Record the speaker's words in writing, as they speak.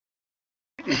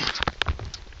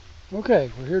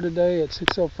Okay, we're here today at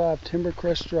 605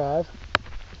 Timbercrest Drive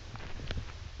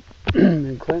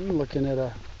in Clinton, looking at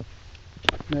a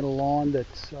middle lawn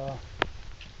that's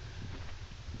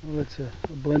it's a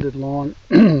blended lawn.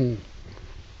 On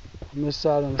this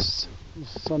side, on this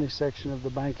sunny section of the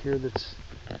bank here,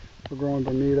 we're growing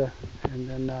Bermuda, and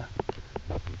then as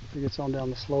it gets on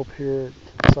down the slope here, it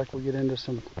looks like we get into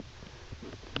some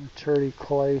maturity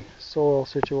clay soil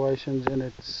situations, and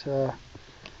it's kind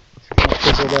of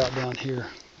fizzled out down here.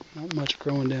 Not much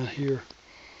growing down here,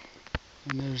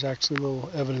 and there's actually a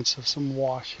little evidence of some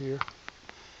wash here.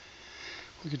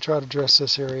 We could try to dress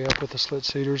this area up with the split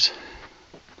cedars.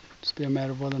 Just be a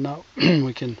matter of whether or not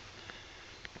we can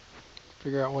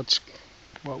figure out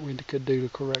what we could do to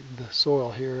correct the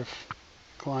soil here if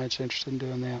the client's interested in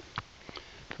doing that.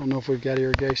 Don't know if we've got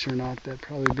irrigation or not. That'd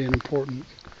probably be an important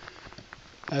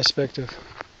aspect of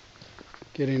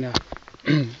getting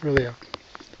really a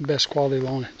best quality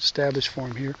lawn established for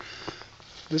him here.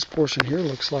 This portion here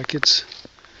looks like it's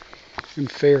in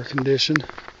fair condition.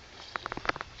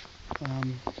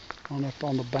 On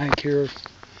the bank here,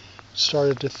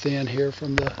 started to thin here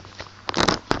from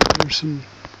there's a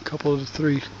couple of the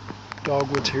three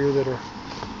dogwoods here that are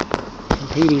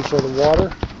competing for the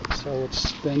water, so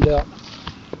it's thinned out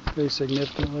pretty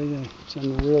significantly, and it's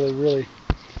in really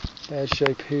bad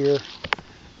shape here.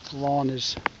 The lawn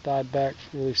has died back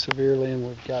really severely, and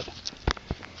we've got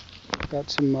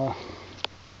some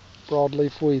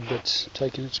broadleaf weed that's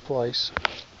taking its place.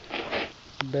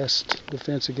 The best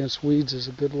defense against weeds is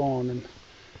a good lawn, and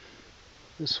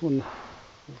this one, the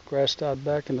grass died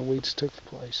back and the weeds took the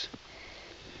place.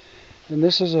 And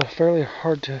this is a fairly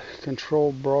hard to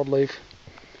control broadleaf.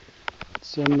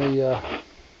 It's in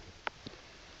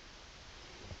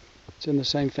the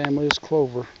same family as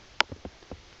clover,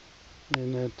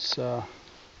 and it's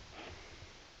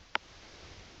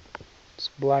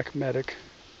black medic.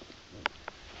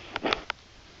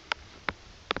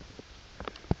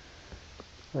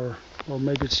 Or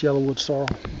maybe it's yellowwood sorrel.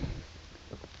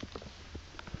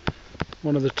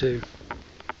 One of the two.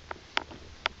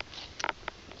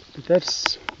 But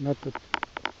that's not the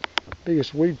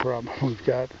biggest weed problem we've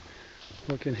got.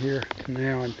 Looking here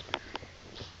now, and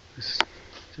it's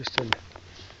just a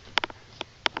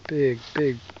big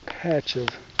patch of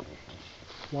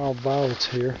wild violets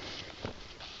here.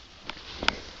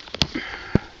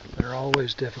 They're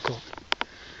always difficult.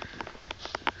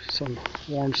 Some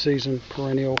warm season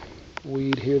perennial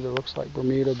weed here that looks like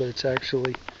Bermuda, but it's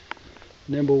actually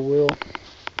Nimblewill.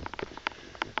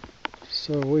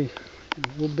 So we'll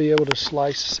be able to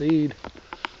slice seed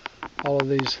all of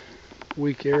these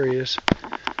weak areas.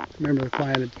 Remember, the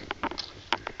client had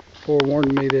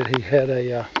forewarned me that he had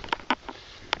a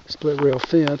split rail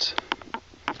fence,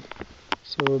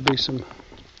 so there'll be some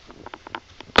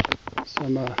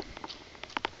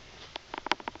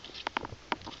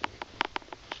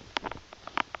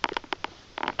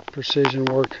precision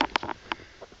work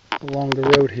along the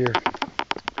road here.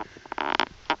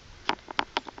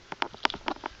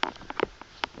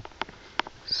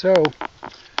 So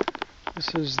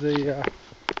this is the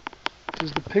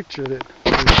picture that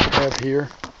we have here.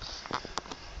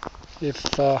 If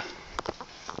the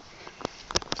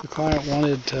client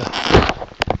wanted to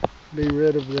be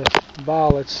rid of the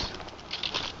violets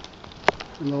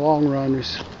in the long run,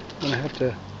 he's going to have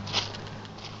to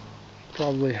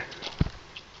probably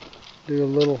do a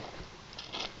little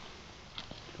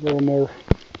more.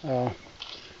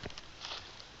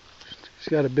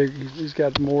 He's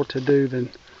got more to do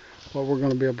than what we're going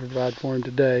to be able to provide for him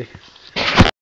today.